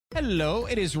Hello,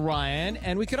 it is Ryan,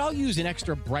 and we could all use an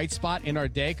extra bright spot in our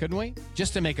day, couldn't we?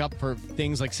 Just to make up for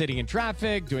things like sitting in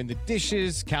traffic, doing the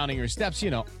dishes, counting your steps,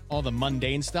 all the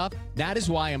mundane stuff. That is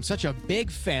why I'm such a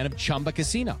big fan of Chumba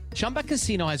Casino. Chumba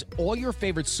Casino has all your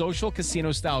favorite social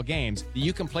casino-style games that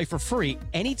you can play for free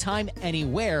anytime,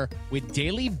 anywhere with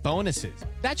daily bonuses.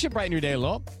 That should brighten your day a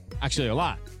little. Actually, a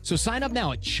lot. So sign up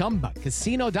now at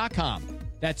ChumbaCasino.com.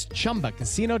 That's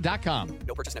ChumbaCasino.com.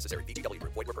 No purchase necessary. VGW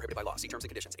Group. Void where prohibited by law. See terms and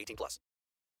conditions. 18+.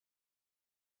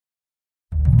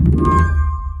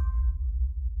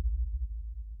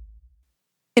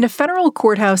 In a federal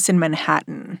courthouse in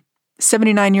Manhattan,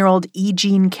 79-year-old E.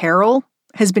 Jean Carroll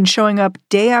has been showing up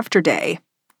day after day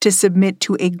to submit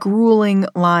to a grueling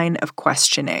line of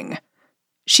questioning.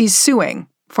 She's suing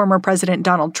former President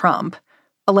Donald Trump,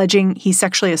 alleging he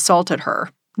sexually assaulted her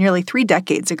nearly 3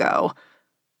 decades ago.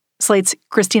 Slate's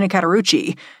Christina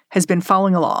Catarucci has been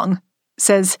following along,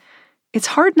 says it's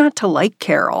hard not to like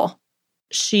Carroll.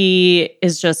 She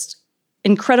is just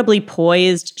incredibly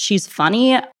poised. She's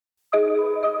funny.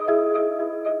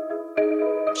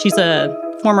 She's a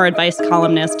former advice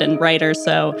columnist and writer,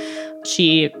 so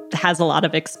she has a lot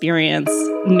of experience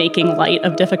making light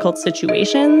of difficult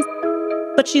situations.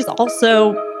 But she's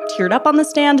also teared up on the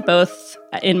stand, both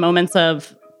in moments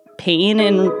of pain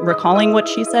in recalling what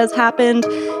she says happened,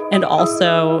 and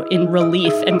also in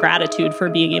relief and gratitude for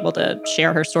being able to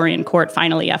share her story in court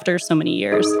finally after so many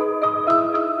years.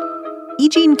 E.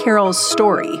 Jean Carroll's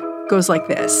story goes like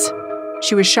this.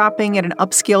 She was shopping at an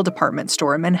upscale department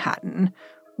store in Manhattan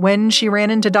when she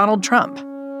ran into Donald Trump.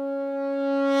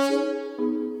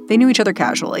 They knew each other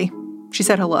casually. She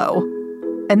said hello.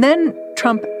 And then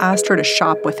Trump asked her to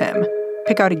shop with him,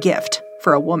 pick out a gift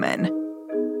for a woman.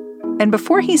 And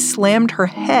before he slammed her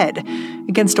head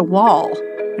against a wall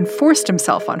and forced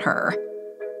himself on her,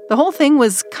 the whole thing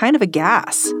was kind of a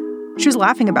gas. She was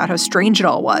laughing about how strange it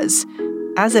all was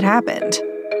as it happened.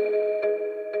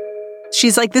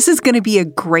 She's like, this is going to be a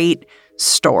great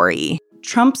story.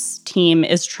 Trump's team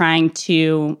is trying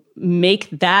to make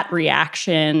that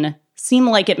reaction seem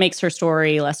like it makes her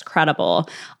story less credible.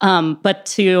 But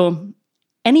to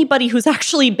anybody who's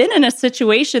actually been in a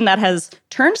situation that has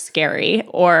turned scary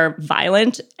or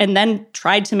violent and then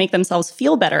tried to make themselves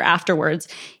feel better afterwards,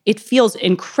 it feels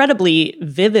incredibly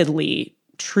vividly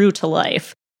true to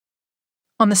life.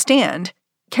 On the stand,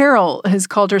 Carroll has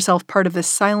called herself part of the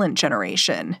silent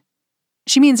generation.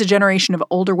 She means a generation of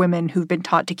older women who've been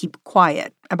taught to keep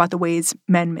quiet about the ways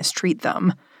men mistreat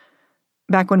them.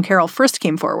 Back when Carroll first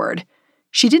came forward,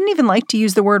 she didn't even like to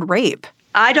use the word rape.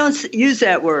 I don't use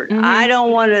that word. Mm-hmm. I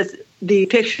don't want to be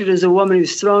pictured as a woman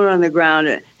who's thrown on the ground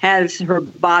and has her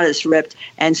bodice ripped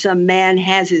and some man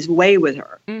has his way with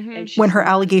her. Mm-hmm. When her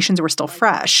allegations were still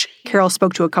fresh, Carroll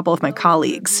spoke to a couple of my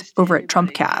colleagues over at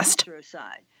Trumpcast.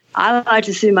 I like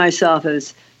to see myself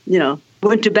as,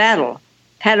 went to battle,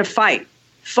 had a fight,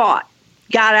 fought,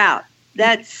 got out.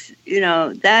 That's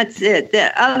it.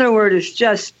 The other word is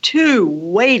just too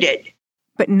weighted.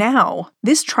 But now,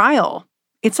 this trial,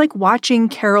 it's like watching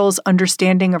Carroll's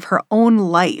understanding of her own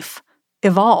life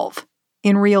evolve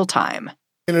in real time.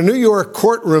 In a New York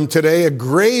courtroom today, a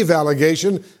grave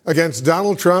allegation against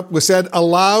Donald Trump was said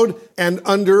aloud and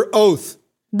under oath.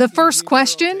 The first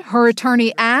question her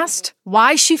attorney asked,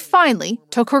 why she finally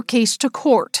took her case to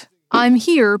court. I'm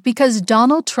here because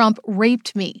Donald Trump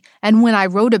raped me, and when I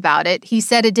wrote about it, he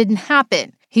said it didn't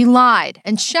happen. He lied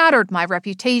and shattered my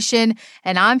reputation,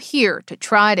 and I'm here to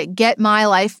try to get my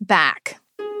life back.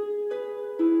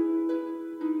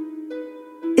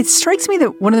 It strikes me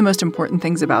that one of the most important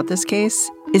things about this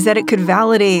case is that it could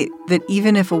validate that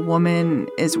even if a woman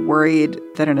is worried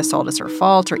that an assault is her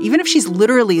fault, or even if she's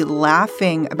literally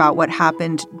laughing about what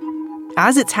happened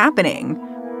as it's happening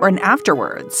or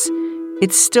afterwards,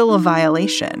 it's still a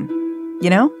violation,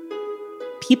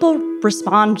 People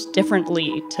respond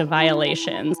differently to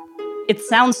violations. It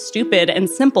sounds stupid and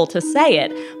simple to say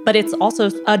it, but it's also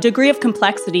a degree of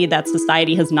complexity that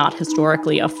society has not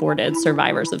historically afforded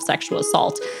survivors of sexual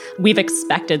assault. We've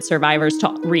expected survivors to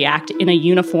react in a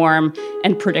uniform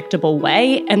and predictable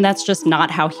way, and that's just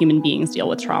not how human beings deal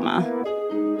with trauma.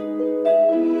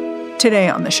 Today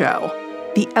on the show,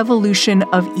 the evolution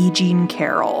of E. Jean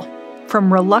Carroll,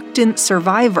 from reluctant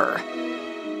survivor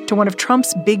to one of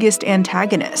Trump's biggest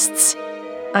antagonists.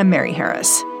 I'm Mary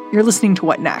Harris. You're listening to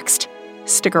What Next?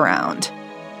 Stick around.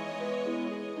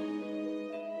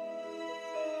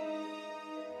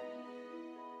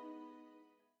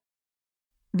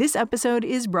 This episode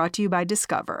is brought to you by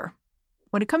Discover.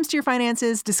 When it comes to your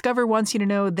finances, Discover wants you to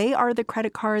know they are the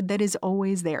credit card that is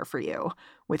always there for you.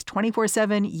 With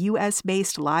 24/7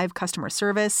 U.S.-based live customer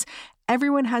service,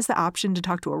 everyone has the option to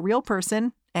talk to a real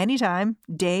person anytime,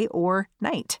 day or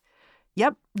night.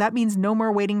 Yep, that means no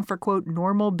more waiting for, quote,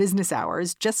 normal business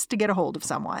hours just to get a hold of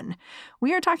someone.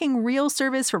 We are talking real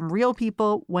service from real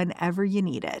people whenever you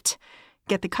need it.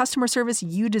 Get the customer service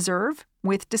you deserve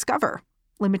with Discover.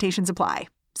 Limitations apply.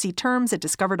 See terms at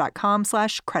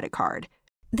discover.com/creditcard.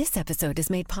 This episode is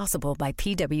made possible by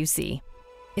PwC.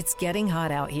 It's getting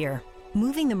hot out here.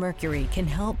 Moving the mercury can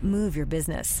help move your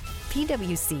business.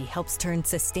 PwC helps turn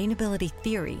sustainability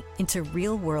theory into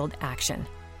real-world action.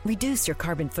 Reduce your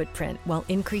carbon footprint while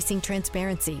increasing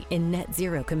transparency in net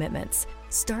zero commitments.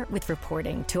 Start with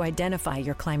reporting to identify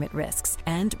your climate risks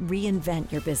and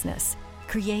reinvent your business.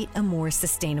 Create a more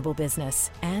sustainable business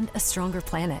and a stronger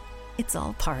planet. It's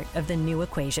all part of The New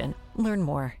Equation. Learn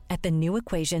more at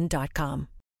thenewequation.com.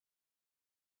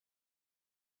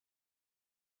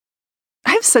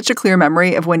 I have such a clear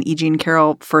memory of when E. Jean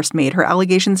Carroll first made her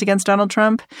allegations against Donald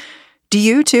Trump. Do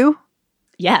you, too?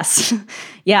 Yes.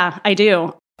 Yeah, I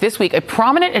do. This week, a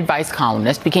prominent advice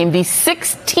columnist became the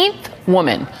 16th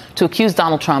woman to accuse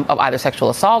Donald Trump of either sexual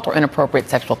assault or inappropriate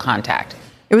sexual contact.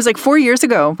 It was like 4 years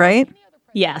ago, right?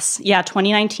 Yes. Yeah,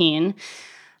 2019.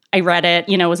 I read it,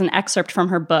 it was an excerpt from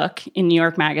her book in New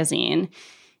York Magazine.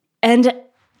 And,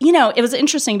 it was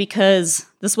interesting because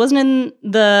this wasn't in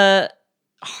the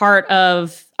heart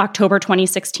of October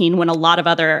 2016 when a lot of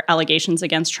other allegations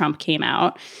against Trump came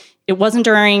out. It wasn't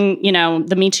during,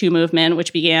 the Me Too movement,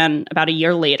 which began about a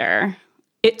year later.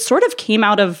 It sort of came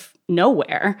out of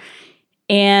nowhere.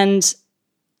 And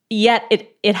yet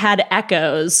it had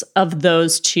echoes of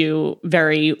those two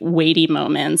very weighty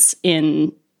moments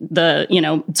in the,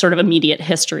 sort of immediate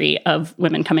history of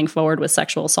women coming forward with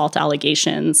sexual assault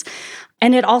allegations.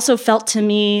 And it also felt to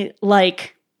me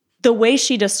like the way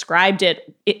she described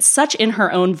it, it's such in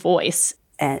her own voice.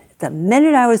 And the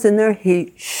minute I was in there,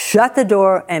 he shut the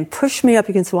door and pushed me up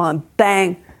against the wall and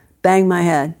bang my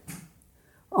head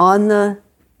on the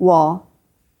wall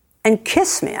and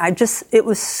kissed me. It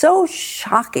was so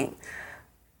shocking.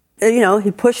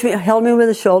 He pushed me, held me with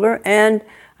the shoulder, and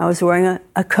I was wearing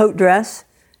a coat dress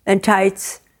and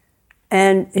tights,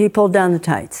 and he pulled down the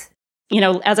tights.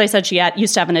 As I said, she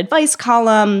used to have an advice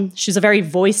column. She's a very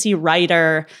voicey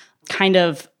writer, kind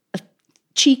of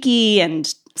cheeky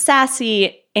and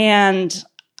sassy. And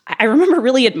I remember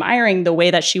really admiring the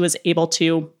way that she was able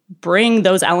to bring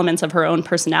those elements of her own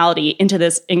personality into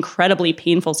this incredibly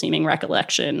painful seeming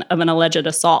recollection of an alleged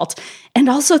assault. And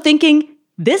also thinking,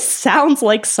 this sounds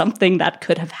like something that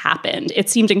could have happened. It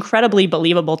seemed incredibly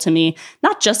believable to me,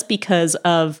 not just because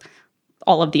of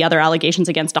all of the other allegations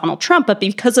against Donald Trump, but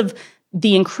because of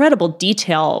the incredible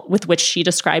detail with which she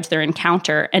describes their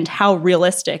encounter and how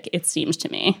realistic it seems to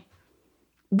me.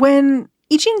 When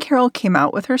E. Jean Carroll came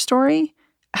out with her story,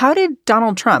 how did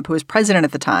Donald Trump, who was president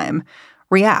at the time,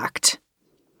 react?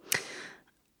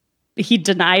 He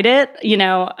denied it,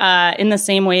 in the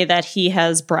same way that he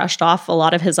has brushed off a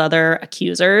lot of his other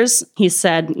accusers. He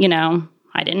said,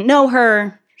 I didn't know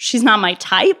her. She's not my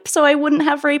type, so I wouldn't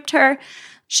have raped her.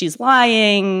 She's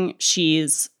lying.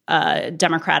 She's a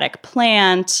Democratic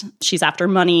plant. She's after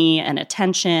money and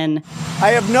attention. I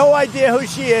have no idea who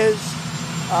she is.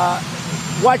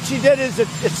 What she did is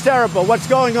it's terrible. What's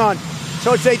going on?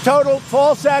 So it's a total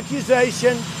false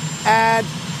accusation, and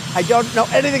I don't know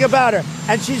anything about her.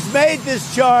 And she's made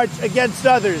this charge against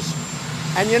others.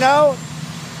 And,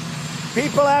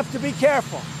 people have to be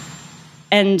careful.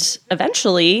 And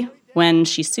eventually, when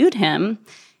she sued him,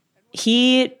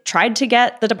 he tried to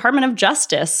get the Department of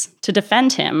Justice to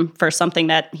defend him for something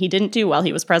that he didn't do while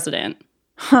he was president.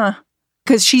 Huh.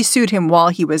 Because she sued him while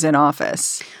he was in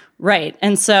office. Right.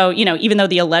 And so, even though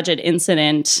the alleged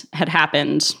incident had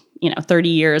happened, 30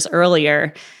 years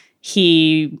earlier,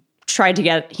 he wanted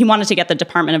to get the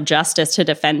Department of Justice to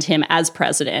defend him as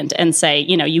president and say,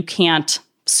 you can't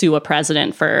sue a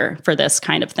president for this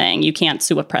kind of thing. You can't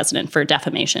sue a president for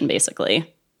defamation,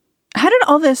 basically. How did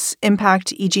all this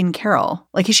impact E. Jean Carroll?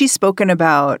 Has she spoken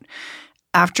about,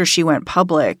 after she went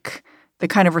public, the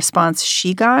kind of response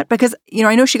she got? Because,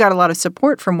 I know she got a lot of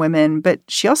support from women, but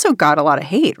she also got a lot of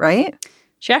hate, right?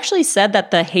 She actually said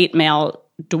that the hate mail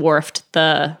dwarfed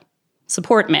the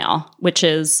support mail, which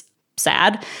is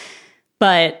sad.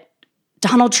 But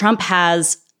Donald Trump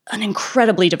has an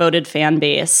incredibly devoted fan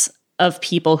base of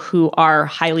people who are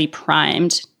highly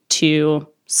primed to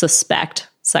suspect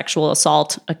sexual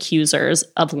assault accusers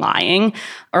of lying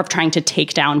or of trying to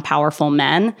take down powerful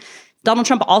men. Donald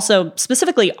Trump also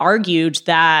specifically argued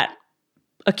that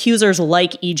accusers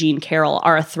like E. Jean Carroll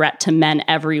are a threat to men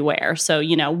everywhere. So,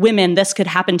 women, this could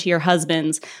happen to your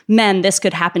husbands. Men, this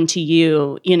could happen to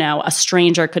you. A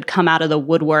stranger could come out of the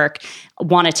woodwork,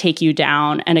 want to take you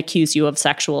down and accuse you of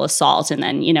sexual assault. And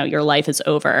then, your life is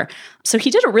over. So he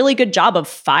did a really good job of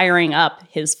firing up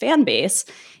his fan base.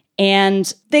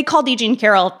 And they called E. Jean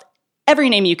Carroll every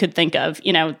name you could think of.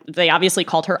 They obviously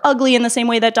called her ugly in the same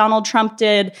way that Donald Trump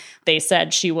did. They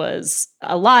said she was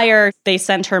a liar. They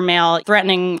sent her mail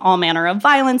threatening all manner of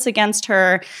violence against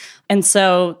her. And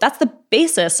so that's the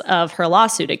basis of her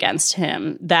lawsuit against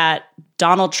him, that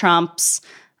Donald Trump's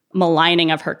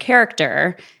maligning of her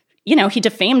character, he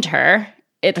defamed her.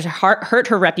 It hurt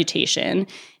her reputation.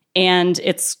 And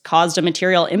it's caused a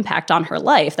material impact on her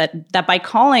life, that by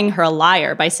calling her a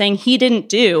liar, by saying he didn't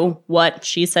do what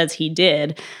she says he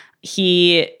did,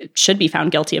 he should be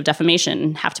found guilty of defamation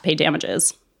and have to pay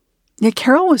damages. Yeah,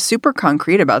 Carroll was super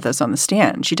concrete about this on the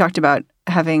stand. She talked about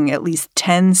having at least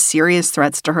 10 serious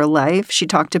threats to her life. She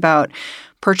talked about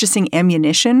purchasing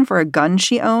ammunition for a gun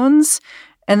she owns.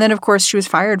 And then, of course, she was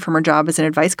fired from her job as an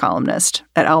advice columnist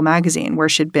at Elle magazine, where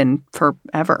she'd been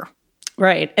forever.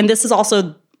 Right. And this is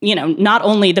also not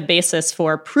only the basis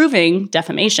for proving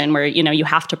defamation, where, you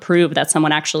have to prove that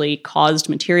someone actually caused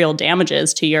material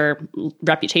damages to your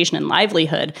reputation and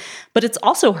livelihood, but it's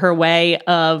also her way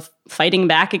of fighting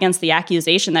back against the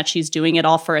accusation that she's doing it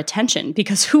all for attention,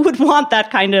 because who would want that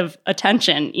kind of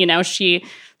attention? She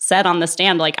said on the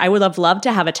stand, I would have loved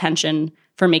to have attention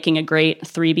for making a great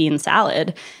 3-bean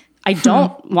salad. I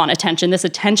don't want attention, this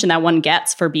attention that one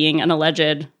gets for being an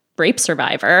alleged rape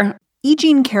survivor. E.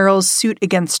 Jean Carroll's suit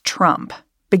against Trump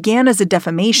began as a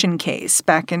defamation case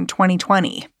back in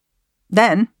 2020.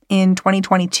 Then, in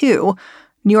 2022,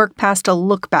 New York passed a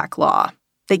look-back law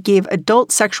that gave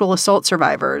adult sexual assault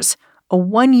survivors a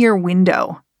 1-year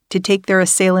window to take their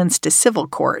assailants to civil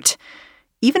court,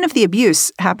 even if the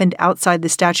abuse happened outside the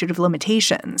statute of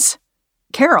limitations.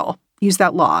 Carroll used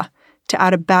that law to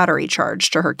add a battery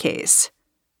charge to her case.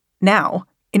 Now,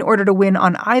 in order to win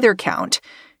on either count,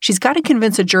 she's got to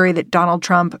convince a jury that Donald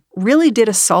Trump really did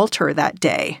assault her that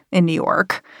day in New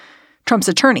York. Trump's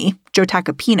attorney, Joe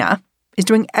Tacopina, is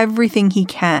doing everything he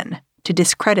can to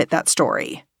discredit that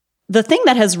story. The thing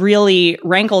that has really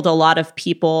rankled a lot of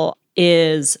people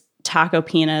is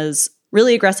Tacopina's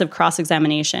really aggressive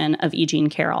cross-examination of E. Jean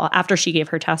Carroll after she gave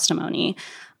her testimony.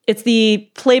 It's the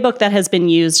playbook that has been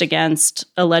used against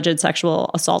alleged sexual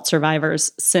assault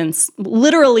survivors since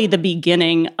literally the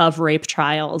beginning of rape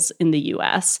trials in the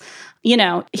U.S.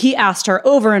 He asked her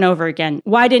over and over again,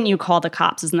 why didn't you call the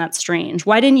cops? Isn't that strange?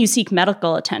 Why didn't you seek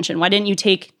medical attention? Why didn't you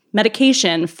take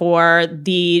medication for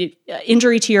the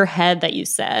injury to your head that you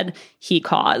said he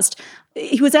caused?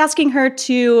 He was asking her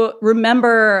to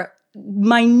remember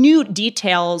minute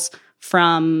details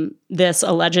from this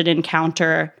alleged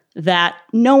encounter that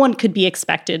no one could be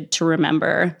expected to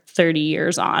remember 30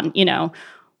 years on.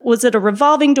 Was it a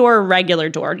revolving door or a regular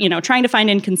door? Trying to find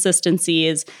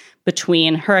inconsistencies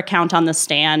between her account on the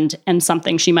stand and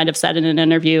something she might have said in an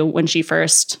interview when she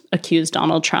first accused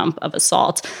Donald Trump of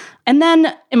assault. And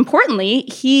then, importantly,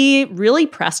 he really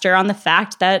pressed her on the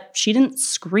fact that she didn't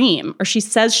scream, or she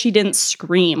says she didn't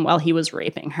scream while he was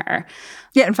raping her.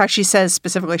 Yeah, in fact, she says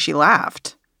specifically she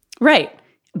laughed. Right.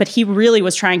 But he really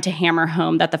was trying to hammer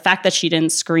home that the fact that she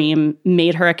didn't scream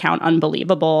made her account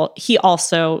unbelievable. He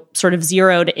also sort of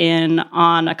zeroed in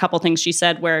on a couple things she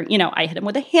said where, I hit him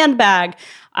with a handbag.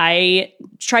 I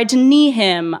tried to knee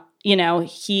him.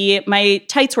 My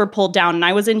tights were pulled down and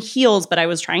I was in heels, but I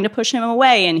was trying to push him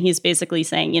away. And he's basically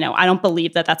saying, I don't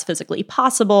believe that that's physically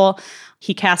possible.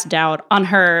 He cast doubt on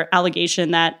her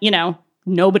allegation that,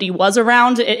 nobody was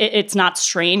around. It's not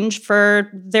strange for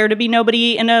there to be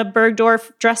nobody in a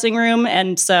Bergdorf dressing room.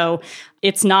 And so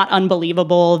it's not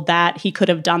unbelievable that he could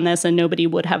have done this and nobody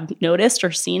would have noticed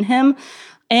or seen him.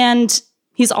 And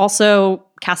he's also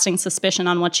casting suspicion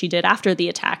on what she did after the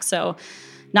attack. So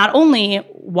not only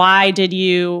why didn't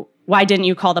you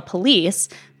call the police,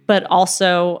 but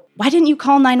also why didn't you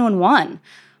call 911?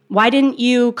 Why didn't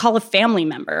you call a family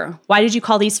member? Why did you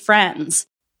call these friends?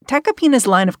 Tacopina's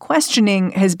line of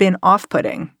questioning has been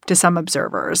off-putting to some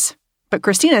observers, but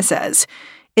Christina says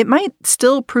it might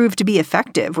still prove to be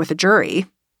effective with a jury,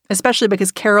 especially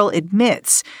because Carroll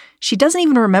admits she doesn't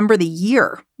even remember the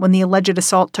year when the alleged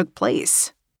assault took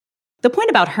place. The point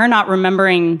about her not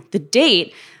remembering the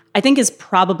date, I think, is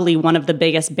probably one of the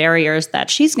biggest barriers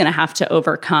that she's going to have to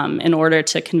overcome in order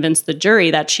to convince the jury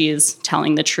that she's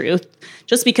telling the truth.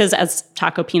 Just because, as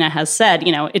Tacopina has said,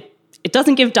 it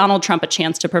doesn't give Donald Trump a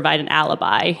chance to provide an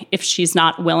alibi if she's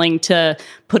not willing to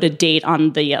put a date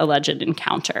on the alleged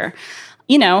encounter.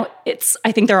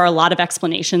 I think there are a lot of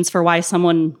explanations for why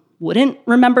someone wouldn't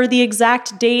remember the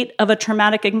exact date of a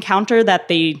traumatic encounter that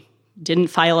they didn't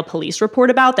file a police report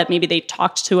about, that maybe they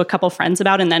talked to a couple friends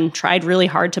about and then tried really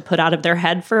hard to put out of their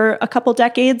head for a couple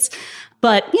decades.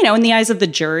 But, in the eyes of the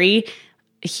jury,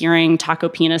 hearing Taco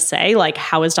Pina say, like,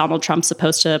 how is Donald Trump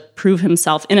supposed to prove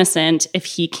himself innocent if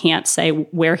he can't say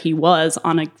where he was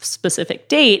on a specific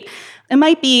date? It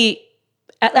might be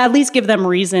at least give them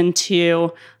reason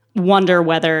to wonder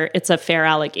whether it's a fair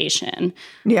allegation.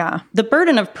 Yeah. The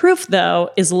burden of proof, though,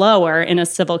 is lower in a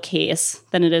civil case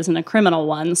than it is in a criminal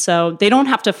one. So they don't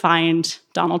have to find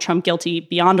Donald Trump guilty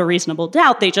beyond a reasonable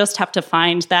doubt. They just have to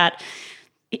find that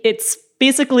it's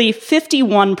basically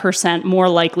 51% more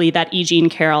likely that E. Jean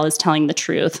Carroll is telling the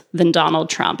truth than Donald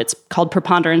Trump. It's called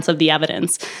preponderance of the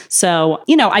evidence. So,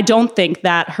 I don't think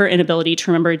that her inability to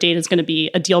remember a date is going to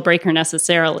be a deal breaker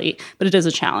necessarily, but it is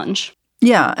a challenge.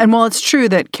 Yeah. And while it's true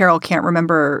that Carroll can't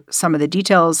remember some of the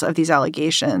details of these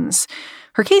allegations,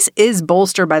 her case is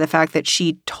bolstered by the fact that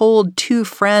she told two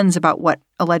friends about what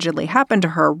allegedly happened to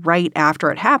her right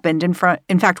after it happened. In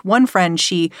fact, one friend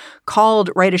she called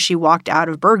right as she walked out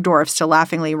of Bergdorf's to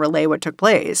laughingly relay what took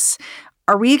place.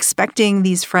 Are we expecting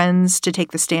these friends to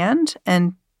take the stand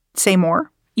and say more?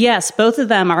 Yes, both of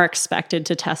them are expected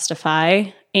to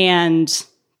testify. And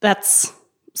that's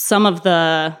some of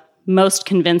the most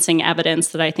convincing evidence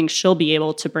that I think she'll be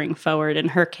able to bring forward in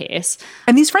her case.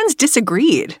 And these friends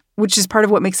disagreed, which is part of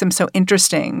what makes them so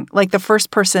interesting. Like the first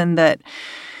person that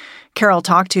Carroll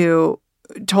talked to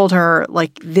told her,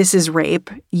 like, this is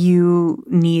rape. You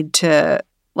need to,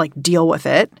 like, deal with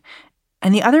it.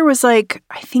 And the other was like,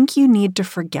 I think you need to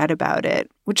forget about it,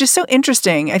 which is so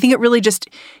interesting. I think it really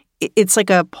it's like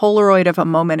a Polaroid of a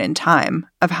moment in time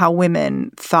of how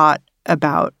women thought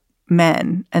about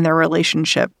men and their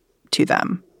relationship to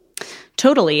them.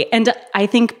 Totally. And I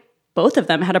think both of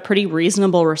them had a pretty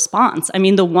reasonable response. I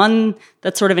mean, the one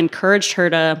that sort of encouraged her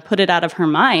to put it out of her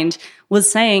mind was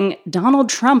saying Donald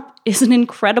Trump is an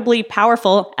incredibly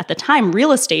powerful, at the time,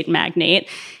 real estate magnate.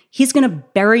 He's going to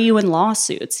bury you in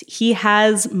lawsuits. He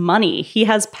has money. He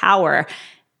has power.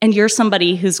 And you're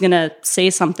somebody who's going to say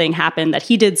something happened, that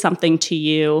he did something to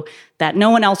you that no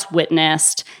one else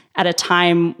witnessed at a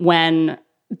time when,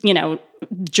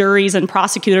 juries and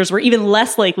prosecutors were even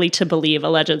less likely to believe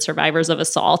alleged survivors of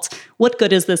assault. What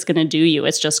good is this going to do you?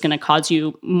 It's just going to cause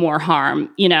you more harm,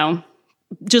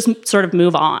 just sort of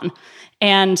move on.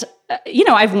 And,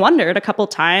 I've wondered a couple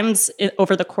times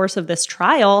over the course of this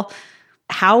trial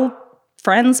how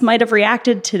friends might have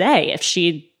reacted today if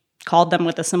she'd called them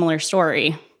with a similar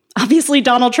story. Obviously,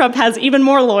 Donald Trump has even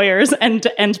more lawyers and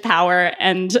power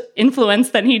and influence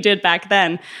than he did back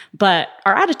then. But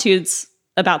our attitudes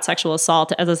about sexual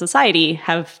assault as a society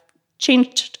have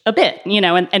changed a bit,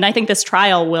 and I think this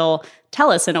trial will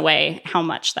tell us in a way how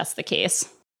much that's the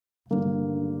case.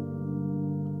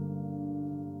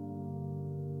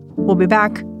 We'll be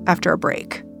back after a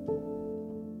break.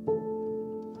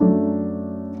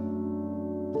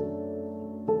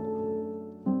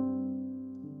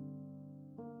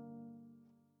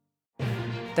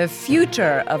 The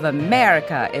future of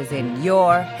America is in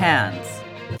your hands.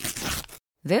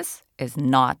 This is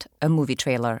not a movie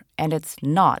trailer, and it's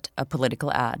not a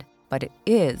political ad, but it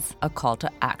is a call to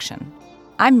action.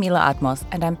 I'm Mila Atmos,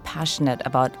 and I'm passionate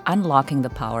about unlocking the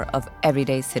power of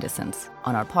everyday citizens.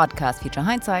 On our podcast, Future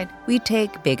Hindsight, we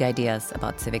take big ideas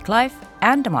about civic life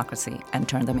and democracy and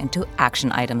turn them into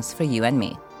action items for you and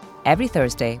me. Every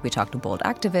Thursday, we talk to bold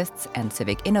activists and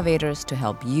civic innovators to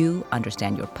help you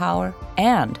understand your power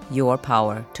and your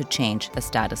power to change the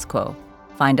status quo.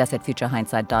 Find us at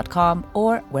futurehindsight.com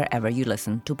or wherever you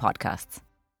listen to podcasts.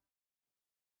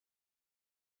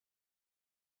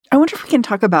 I wonder if we can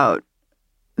talk about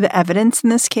the evidence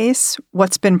in this case,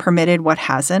 what's been permitted, what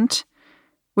hasn't.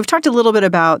 We've talked a little bit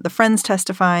about the friends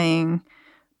testifying,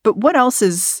 but what else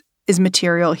is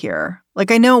material here? Like,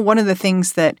 I know one of the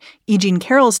things that E. Jean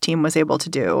Carroll's team was able to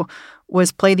do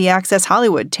was play the Access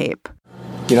Hollywood tape.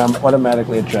 I'm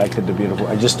automatically attracted to beautiful.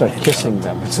 I just start kissing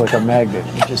them. It's like a magnet.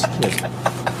 You just kiss.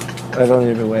 I don't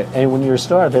even wait. And when you're a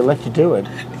star, they let you do it.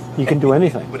 You can do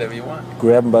anything. Whatever you want.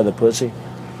 Grab them by the pussy.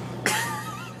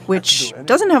 Which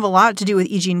doesn't have a lot to do with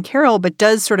E. Jean Carroll, but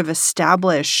does sort of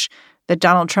establish that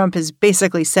Donald Trump has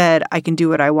basically said, I can do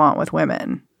what I want with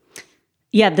women.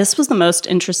 Yeah, this was the most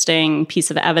interesting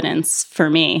piece of evidence for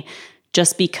me,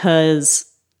 just because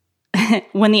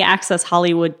when the Access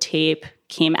Hollywood tape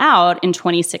came out in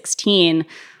 2016,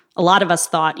 a lot of us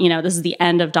thought, this is the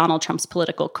end of Donald Trump's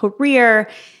political career.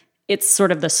 It's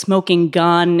sort of the smoking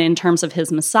gun in terms of his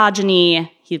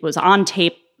misogyny. He was on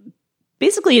tape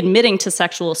basically admitting to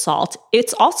sexual assault.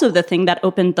 It's also the thing that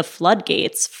opened the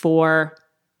floodgates for,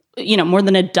 more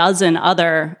than a dozen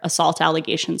other assault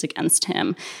allegations against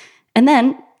him. And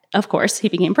then, of course, he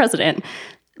became president.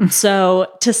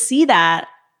 So to see that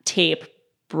tape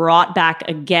brought back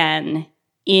again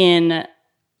in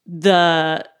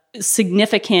the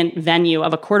significant venue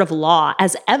of a court of law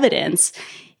as evidence,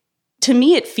 to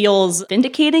me, it feels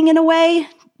vindicating in a way,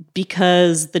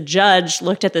 because the judge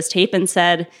looked at this tape and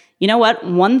said, you know what?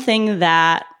 One thing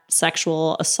that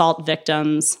sexual assault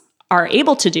victims are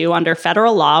able to do under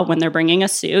federal law when they're bringing a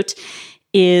suit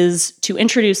is to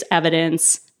introduce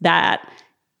evidence that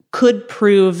could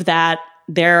prove that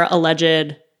their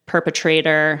alleged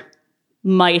perpetrator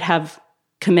might have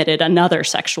committed another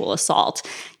sexual assault.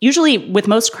 Usually with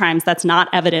most crimes, that's not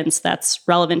evidence that's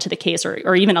relevant to the case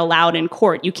or even allowed in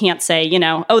court. You can't say,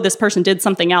 this person did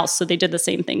something else, so they did the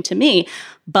same thing to me.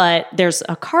 But there's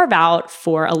a carve out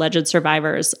for alleged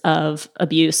survivors of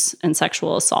abuse and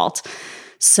sexual assault.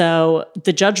 So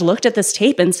the judge looked at this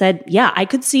tape and said, yeah, I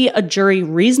could see a jury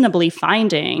reasonably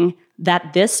finding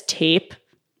that this tape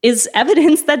is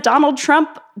evidence that Donald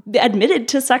Trump admitted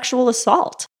to sexual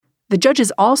assault. The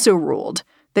judges also ruled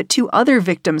that 2 other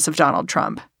victims of Donald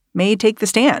Trump may take the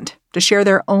stand to share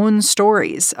their own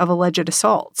stories of alleged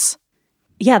assaults.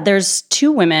 Yeah, there's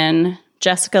 2 women,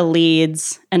 Jessica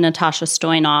Leeds and Natasha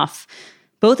Stoynoff,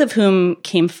 both of whom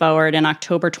came forward in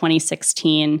October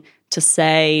 2016 to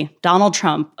say, Donald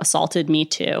Trump assaulted me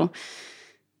too.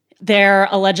 Their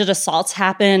alleged assaults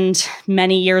happened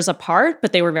many years apart,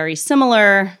 but they were very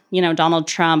similar. Donald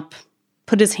Trump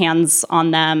put his hands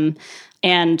on them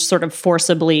and sort of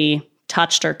forcibly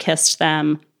touched or kissed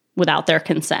them without their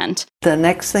consent. The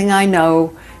next thing I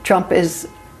know, Trump is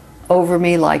over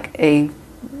me like a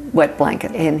wet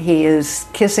blanket, and he is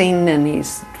kissing and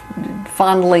he's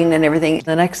fondling and everything.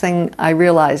 The next thing I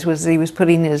realized was he was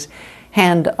putting his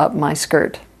hand up my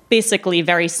skirt. Basically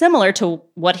very similar to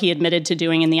what he admitted to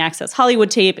doing in the Access Hollywood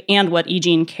tape and what E.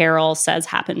 Jean Carroll says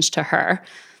happened to her.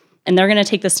 And they're going to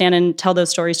take the stand and tell those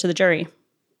stories to the jury.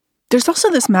 There's also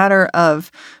this matter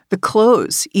of the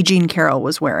clothes E. Jean Carroll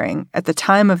was wearing at the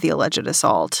time of the alleged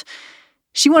assault.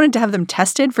 She wanted to have them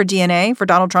tested for DNA, for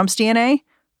Donald Trump's DNA.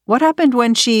 What happened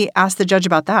when she asked the judge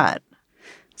about that?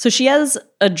 So she has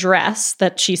a dress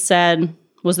that she said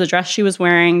was the dress she was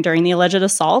wearing during the alleged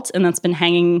assault, and that's been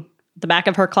hanging at the back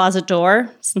of her closet door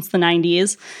since the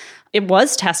 90s. It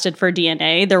was tested for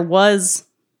DNA. There was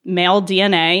male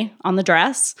DNA on the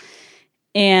dress,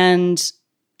 and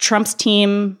Trump's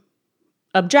team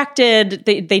objected.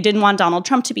 They didn't want Donald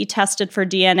Trump to be tested for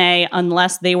DNA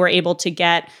unless they were able to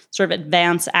get sort of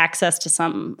advance access to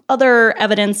some other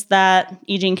evidence that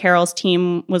E. Jean Carroll's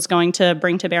team was going to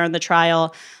bring to bear in the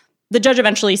trial. The judge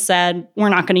eventually said, we're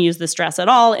not going to use this dress at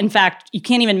all. In fact, you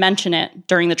can't even mention it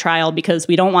during the trial because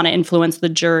we don't want to influence the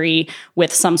jury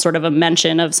with some sort of a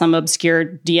mention of some obscure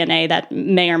DNA that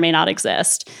may or may not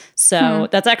exist. So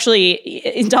that's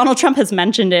actually, Donald Trump has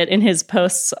mentioned it in his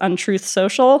posts on Truth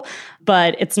Social,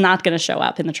 but it's not going to show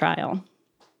up in the trial.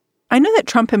 I know that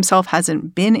Trump himself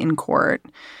hasn't been in court.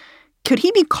 Could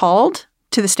he be called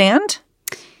to the stand?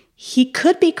 He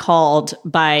could be called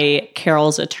by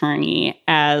Carroll's attorney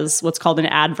as what's called an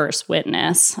adverse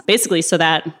witness, basically so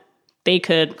that they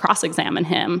could cross-examine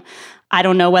him. I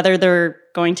don't know whether they're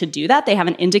going to do that. They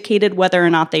haven't indicated whether or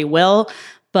not they will,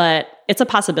 but it's a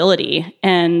possibility.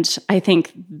 And I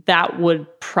think that would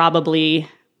probably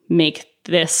make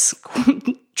this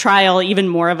trial even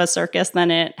more of a circus than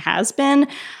it has been.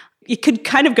 It could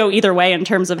kind of go either way in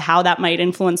terms of how that might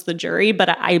influence the jury, but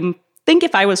I think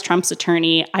if I was Trump's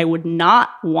attorney, I would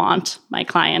not want my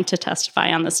client to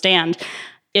testify on the stand.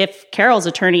 If Carroll's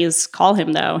attorneys call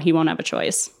him, though, he won't have a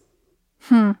choice.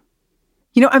 I've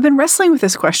been wrestling with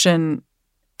this question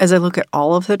as I look at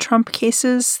all of the Trump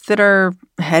cases that are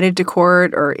headed to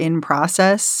court or in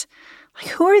process. Like,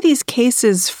 who are these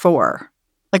cases for?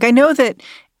 Like, I know that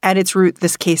at its root,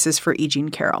 this case is for E. Jean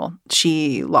Carroll.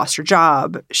 She lost her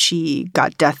job. She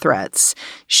got death threats.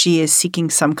 She is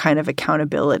seeking some kind of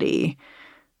accountability.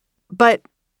 But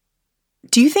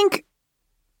do you think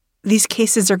these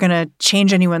cases are going to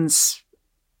change anyone's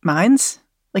minds?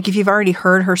 Like, if you've already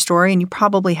heard her story, and you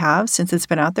probably have since it's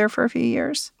been out there for a few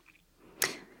years?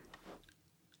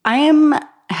 I am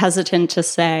hesitant to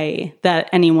say that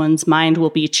anyone's mind will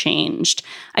be changed.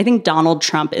 I think Donald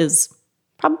Trump is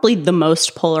probably the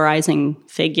most polarizing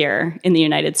figure in the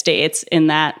United States, in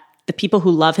that the people who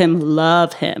love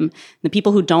him. The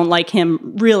people who don't like him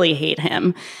really hate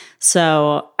him.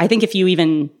 So I think if you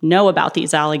even know about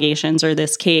these allegations or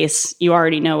this case, you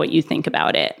already know what you think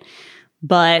about it.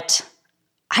 But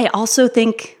I also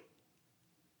think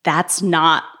that's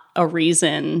not a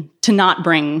reason to not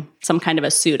bring some kind of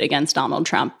a suit against Donald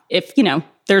Trump if,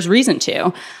 there's reason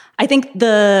to. I think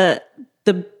the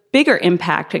bigger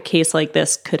impact a case like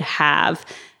this could have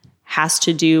has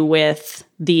to do with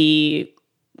the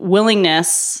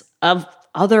willingness of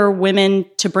other women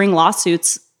to bring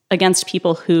lawsuits against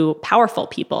powerful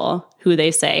people who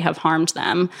they say have harmed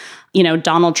them.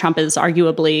 Donald Trump is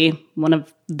arguably one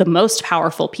of the most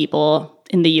powerful people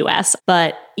in the US,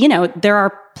 but, there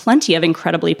are plenty of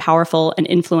incredibly powerful and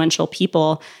influential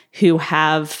people who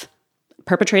have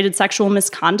perpetrated sexual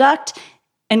misconduct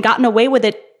and gotten away with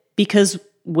it because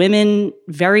women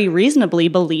very reasonably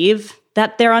believe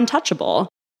that they're untouchable.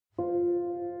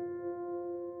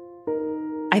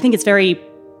 I think it's very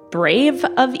brave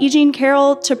of E. Jean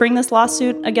Carroll to bring this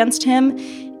lawsuit against him,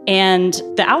 and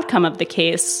the outcome of the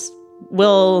case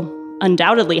will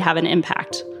undoubtedly have an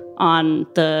impact on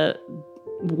the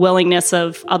willingness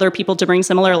of other people to bring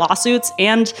similar lawsuits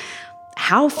and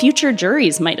how future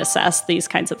juries might assess these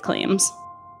kinds of claims.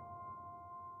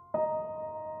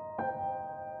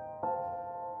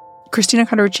 Christina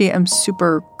Cauterucci, I'm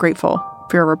super grateful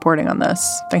for your reporting on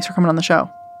this. Thanks for coming on the show.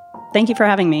 Thank you for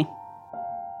having me.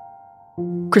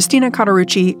 Christina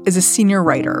Cauterucci is a senior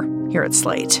writer here at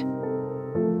Slate.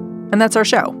 And that's our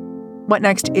show. What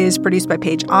Next is produced by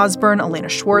Paige Osborne, Elena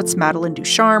Schwartz, Madeline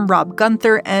Ducharme, Rob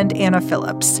Gunther, and Anna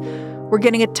Phillips. We're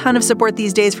getting a ton of support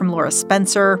these days from Laura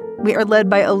Spencer. We are led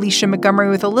by Alicia Montgomery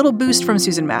with a little boost from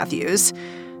Susan Matthews.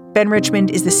 Ben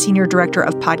Richmond is the Senior Director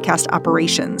of Podcast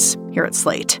Operations here at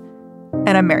Slate.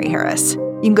 And I'm Mary Harris.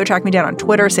 You can go track me down on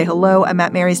Twitter, say hello. I'm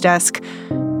at Mary's Desk.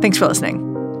 Thanks for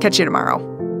listening. Catch you tomorrow.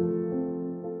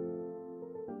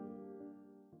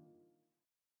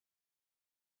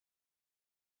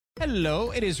 Hello,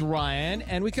 it is Ryan,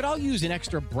 and we could all use an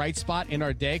extra bright spot in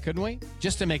our day, couldn't we?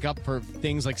 Just to make up for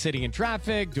things like sitting in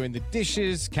traffic, doing the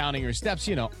dishes, counting your steps,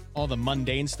 all the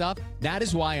mundane stuff. That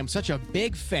is why I'm such a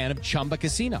big fan of Chumba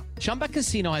Casino. Chumba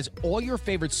Casino has all your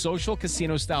favorite social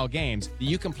casino-style games that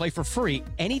you can play for free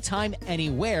anytime,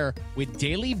 anywhere with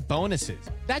daily bonuses.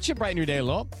 That should brighten your day a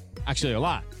little. Actually, a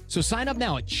lot. So sign up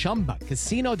now at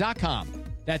ChumbaCasino.com.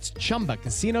 That's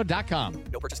ChumbaCasino.com.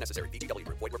 No purchase necessary. VGW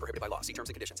Group. Void where prohibited by law. See terms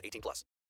and conditions. 18+.